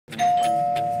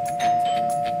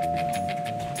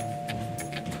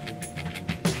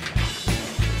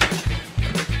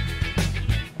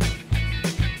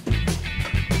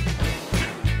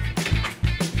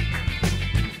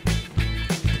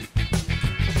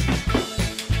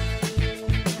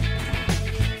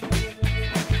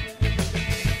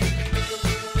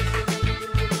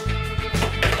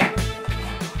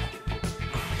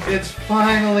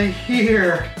finally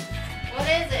here. What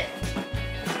is it?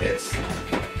 It's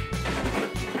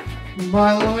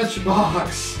my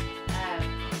lunchbox.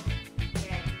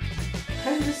 Okay.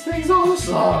 Hey, this thing's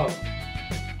awesome.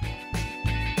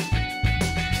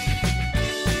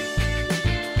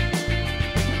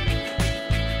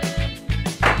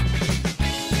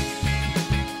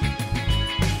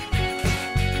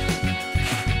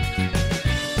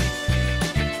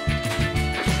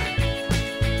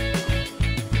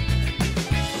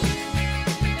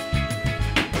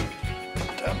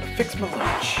 Time to fix my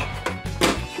lunch.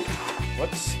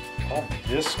 What's all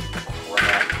this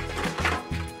crap?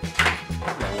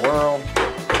 What in the world?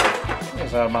 What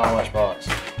is out of my lunchbox?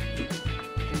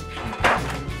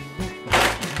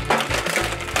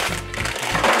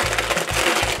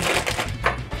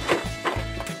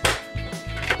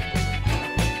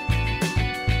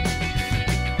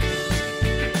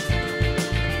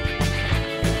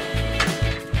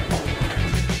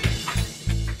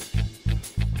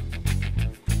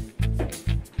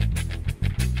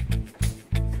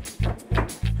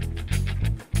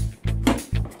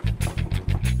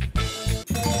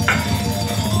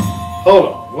 Hold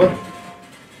on, what?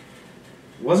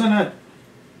 Wasn't it?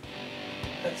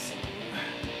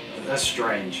 That's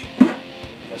strange.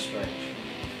 That's strange.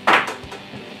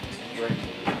 Drink.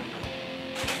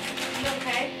 You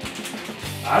okay?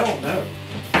 I don't know.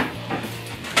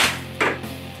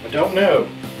 I don't know.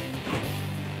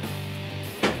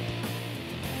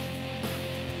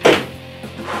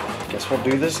 Guess we'll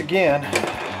do this again.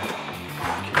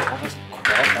 Get all this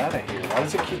crap out of here. Why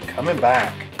does it keep coming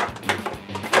back?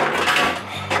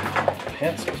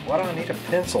 Pencils. Why do I need a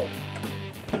pencil?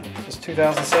 This is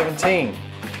 2017.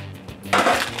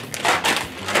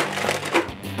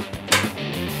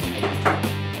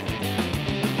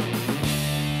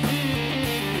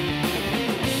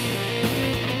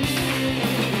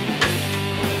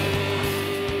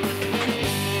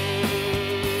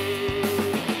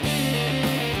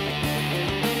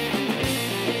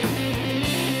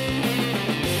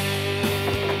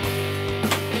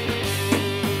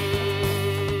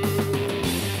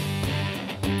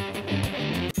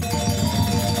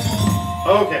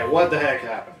 Okay, what the heck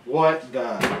happened? What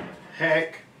the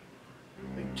heck?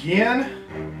 Again?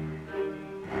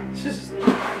 This is... Are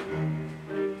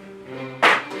you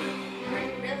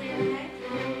really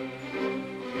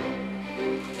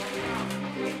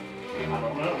okay? I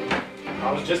don't know.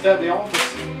 I was just at the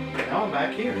office. Now I'm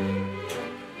back here. You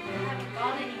haven't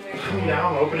gone anywhere. Now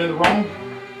I'm opening the wrong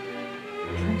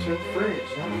drinks in the fridge.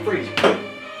 Not the freezer.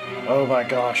 Oh my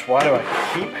gosh, why do I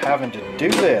keep having to do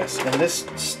this? And this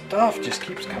stuff just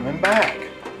keeps coming back.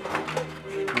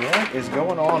 What is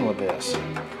going on with this?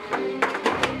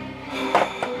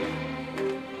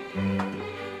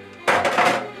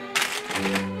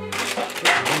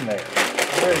 Get in there.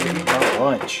 I'm ready to eat my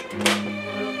lunch.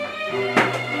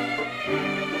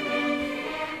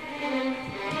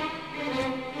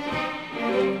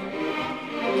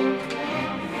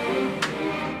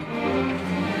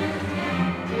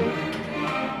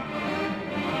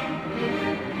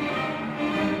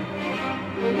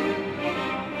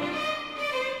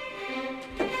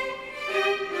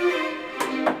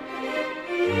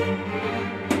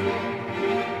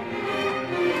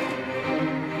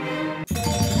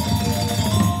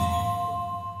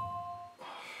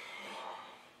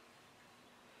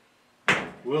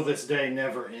 Will this day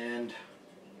never end?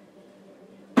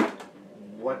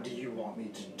 What do you want me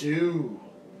to do?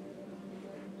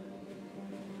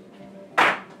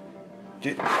 Do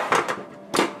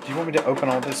you want me to open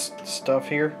all this stuff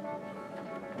here?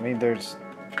 I mean, there's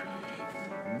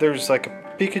like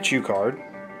a Pikachu card,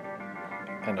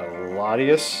 and a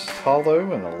Latios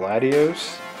Hollow, and a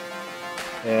Latios,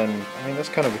 and I mean, that's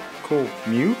kind of a cool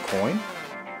Mew coin.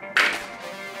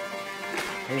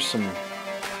 There's some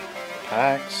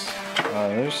packs.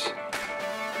 There's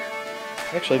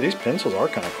actually, these pencils are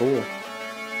kind of cool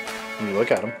when you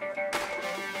look at them.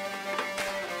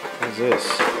 What is this?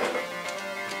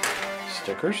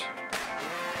 Stickers?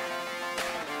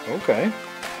 Okay.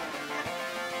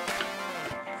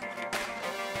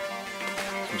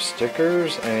 Some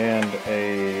stickers and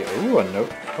a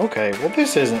note. Okay, well,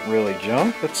 this isn't really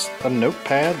junk. That's a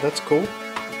notepad. That's cool.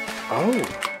 Oh,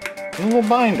 a little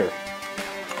binder.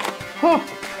 Huh.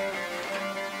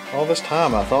 All this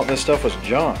time I thought this stuff was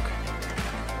junk.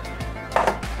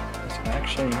 It's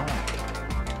actually not.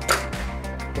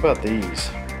 What about these?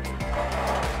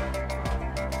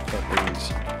 What about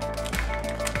these?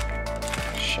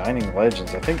 Shining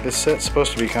Legends. I think this set's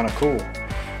supposed to be kind of cool.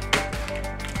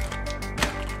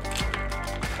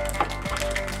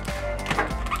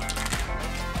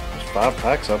 There's 5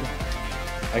 packs of them.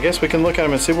 I guess we can look at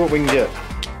them and see what we can get.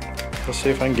 Let's see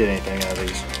if I can get anything out of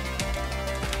these.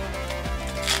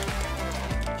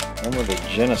 Remember the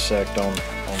Genesect on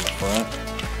the front.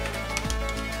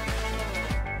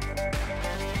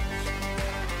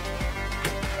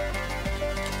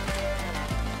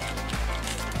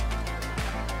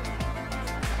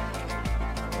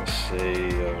 Let's see,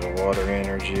 there's a Water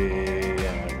Energy,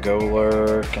 and a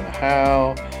Golurk, and a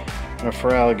Howl, and a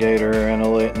Feraligatr, and a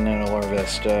Litten, and a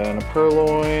Larvesta, and a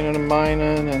Purloin, and a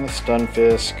Minun, and a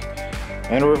Stunfisk,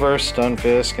 and a Reverse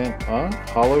Stunfisk, and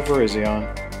Hollow Virizion.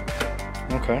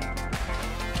 Okay.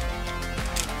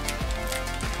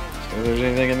 See if there's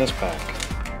anything in this pack.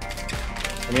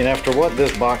 I mean, after what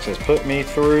this box has put me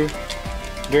through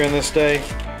during this day,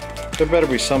 there better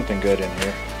be something good in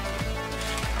here.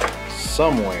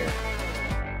 Somewhere.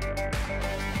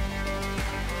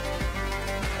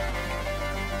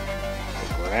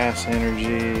 Grass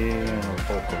Energy, and a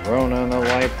Volcarona, and a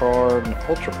Liepard, and a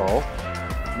Ultra Ball,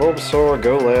 Bulbasaur,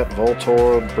 Golett,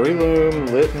 Voltorb, Breloom,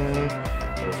 Litten,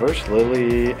 Reverse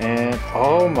Lily, and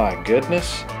oh my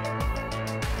goodness,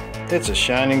 it's a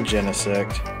Shining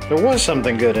Genesect. There was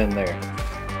something good in there.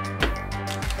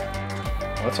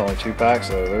 That's only 2 packs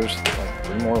though, there's like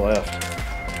 3 more left.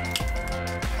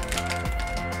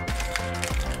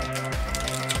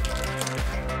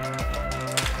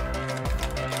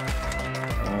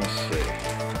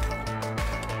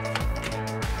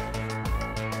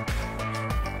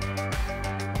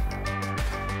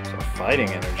 Fighting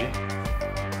Energy,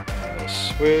 and a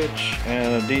Switch,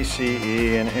 and a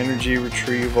DCE, and Energy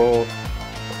Retrieval, a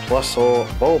Plusle,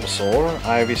 Bulbasaur,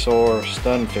 Ivysaur,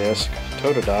 Stunfisk,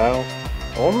 Totodile,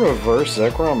 on Reverse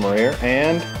Zekrom Rare,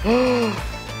 and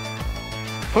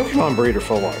Pokemon Breeder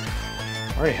Full Art.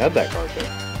 I already had that card there.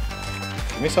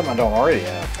 Give me something I don't already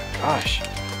have. Gosh.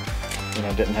 And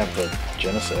I didn't have the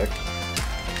Genesect.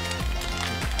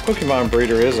 Pokemon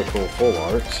Breeder is a cool full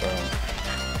art, so.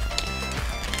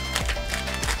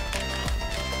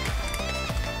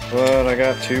 But I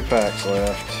got 2 packs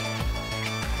left.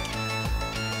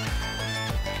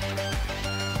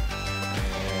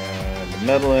 And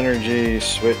Metal Energy,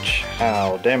 Switch,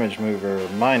 Howl, Damage Mover,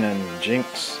 Minun,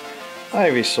 Jinx,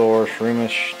 Ivysaur,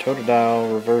 Shroomish,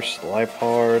 Totodile, Reverse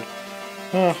Liepard,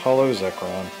 Hollow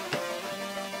Zekrom.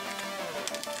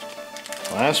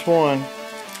 Last one.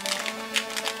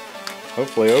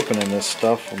 Hopefully opening this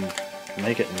stuff will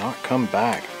make it not come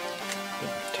back. I'm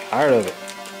tired of it.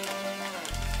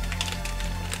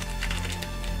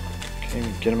 Can't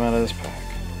even get him out of this pack.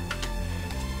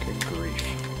 Good grief.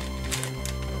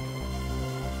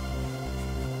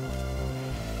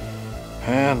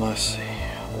 And let's see.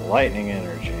 Lightning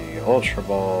Energy, Ultra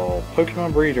Ball,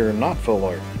 Pokemon Breeder, not full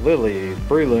art, Lily,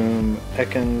 Breloom,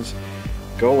 Ekans,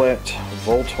 Golett,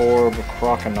 Voltorb,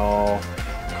 Croconaw,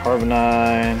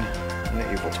 Carbonine, and the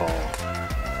Yveltal.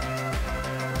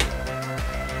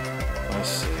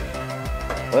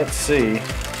 Let's see.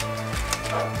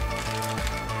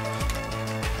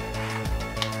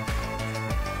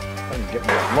 I can get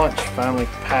my lunch finally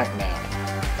packed now.